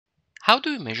How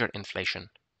do we measure inflation?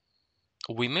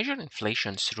 We measure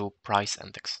inflation through price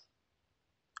index.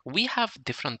 We have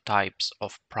different types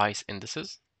of price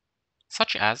indices,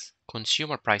 such as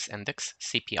Consumer Price Index,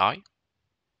 CPI,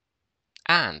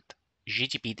 and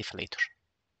GDP Deflator.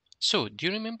 So, do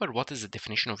you remember what is the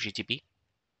definition of GDP?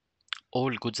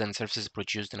 All goods and services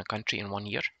produced in a country in 1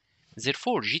 year.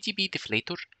 Therefore, GDP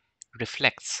Deflator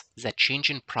reflects the change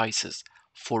in prices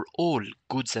for all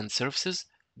goods and services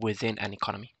within an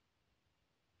economy.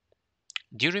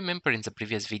 Do you remember in the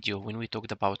previous video when we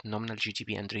talked about nominal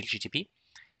GDP and real GDP?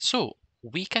 So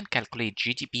we can calculate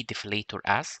GDP deflator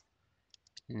as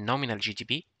nominal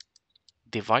GDP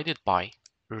divided by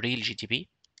real GDP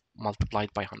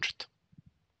multiplied by 100.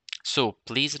 So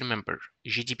please remember,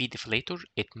 GDP deflator,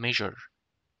 it measures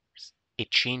a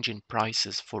change in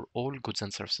prices for all goods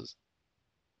and services.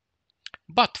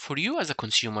 But for you as a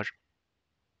consumer,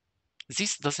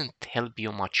 this doesn't help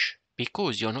you much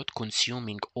because you're not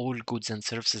consuming all goods and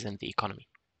services in the economy.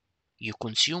 You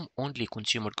consume only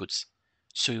consumer goods.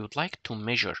 So you would like to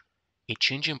measure a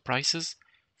change in prices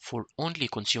for only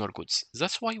consumer goods.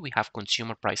 That's why we have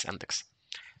Consumer Price Index.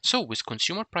 So with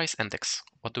Consumer Price Index,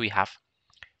 what do we have?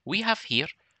 We have here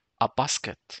a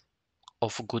basket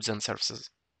of goods and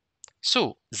services.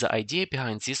 So the idea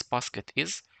behind this basket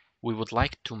is we would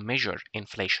like to measure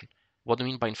inflation. What do I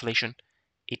mean by inflation?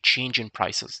 A change in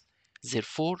prices.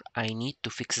 Therefore, I need to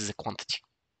fix the quantity.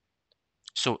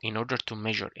 So in order to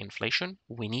measure inflation,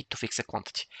 we need to fix a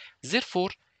quantity. Therefore,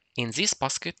 in this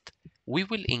basket, we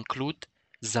will include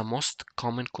the most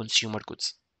common consumer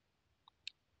goods.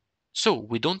 So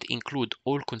we don't include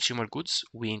all consumer goods,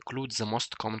 we include the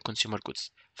most common consumer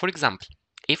goods. For example,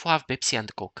 if we have Pepsi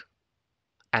and Coke,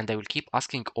 and I will keep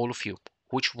asking all of you,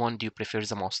 which one do you prefer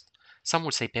the most? Some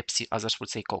will say Pepsi, others will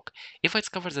say Coke. If I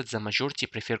discover that the majority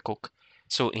prefer Coke,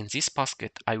 so in this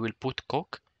basket, I will put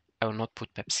Coke, I will not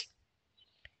put Pepsi.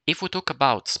 If we talk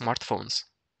about smartphones,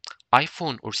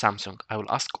 iPhone or Samsung, I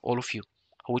will ask all of you,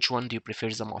 which one do you prefer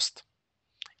the most?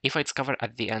 If I discover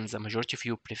at the end the majority of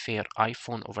you prefer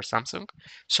iPhone over Samsung,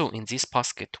 so in this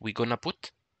basket, we're gonna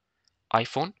put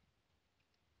iPhone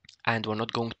and we're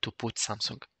not going to put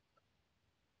Samsung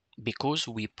because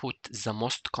we put the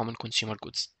most common consumer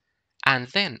goods. And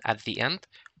then at the end,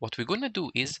 what we're gonna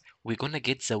do is we're gonna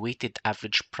get the weighted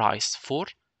average price for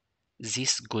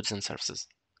these goods and services,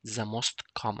 the most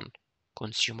common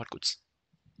consumer goods.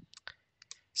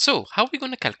 So how are we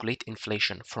going to calculate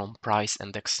inflation from price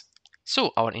index?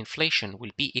 So our inflation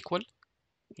will be equal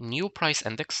new price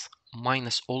index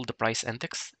minus all the price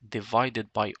index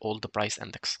divided by all the price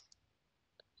index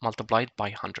multiplied by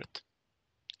 100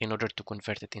 in order to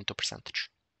convert it into percentage.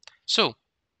 So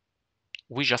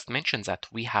we just mentioned that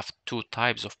we have two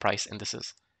types of price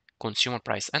indices, consumer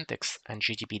price index and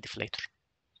GDP deflator.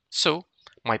 So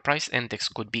my price index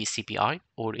could be CPI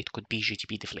or it could be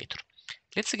GDP deflator.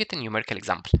 Let's get a numerical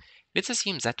example. Let's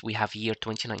assume that we have year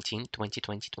 2019,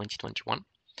 2020, 2021.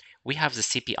 We have the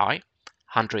CPI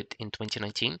 100 in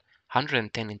 2019,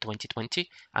 110 in 2020,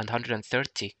 and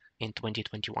 130 in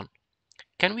 2021.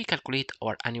 Can we calculate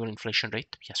our annual inflation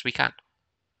rate? Yes, we can.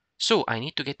 So I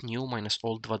need to get new minus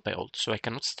old divided by old. So I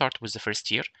cannot start with the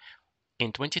first year.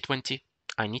 In 2020,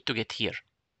 I need to get here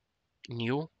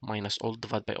new minus old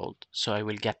divided by old. So I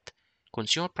will get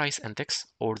consumer price index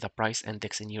or the price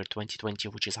index in year 2020,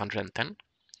 which is 110,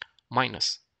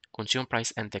 minus consumer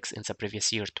price index in the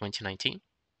previous year 2019,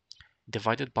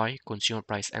 divided by consumer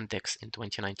price index in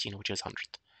 2019, which is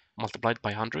 100. Multiplied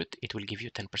by 100, it will give you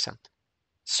 10%.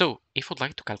 So if we'd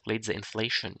like to calculate the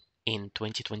inflation in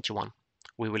 2021,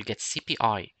 we will get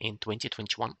CPI in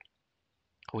 2021,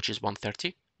 which is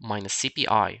 130, minus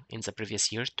CPI in the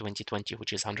previous year, 2020,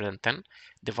 which is 110,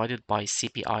 divided by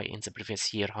CPI in the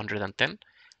previous year, 110,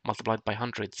 multiplied by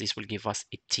 100, this will give us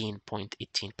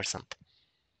 18.18%.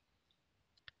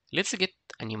 Let's get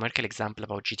a numerical example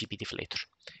about GDP deflator.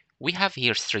 We have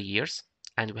here 3 years,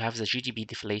 and we have the GDP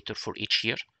deflator for each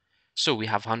year. So we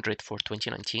have 100 for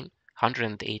 2019,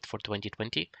 108 for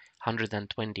 2020,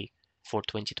 120 for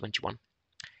 2021.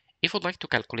 If we'd like to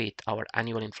calculate our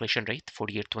annual inflation rate for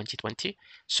year 2020,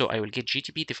 so I will get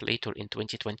GDP deflator in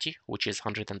 2020, which is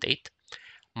 108,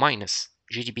 minus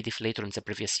GDP deflator in the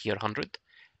previous year 100,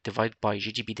 divided by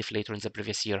GDP deflator in the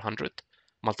previous year 100,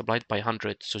 multiplied by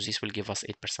 100, so this will give us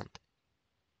 8%.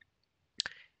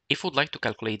 If we'd like to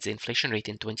calculate the inflation rate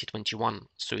in 2021,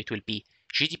 so it will be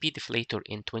GDP deflator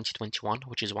in 2021,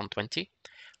 which is 120,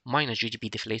 minus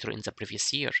GDP deflator in the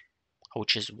previous year,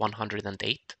 which is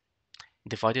 108,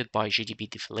 divided by GDP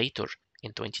deflator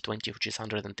in 2020, which is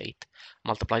 108,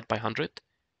 multiplied by 100,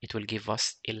 it will give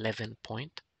us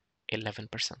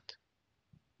 11.11%.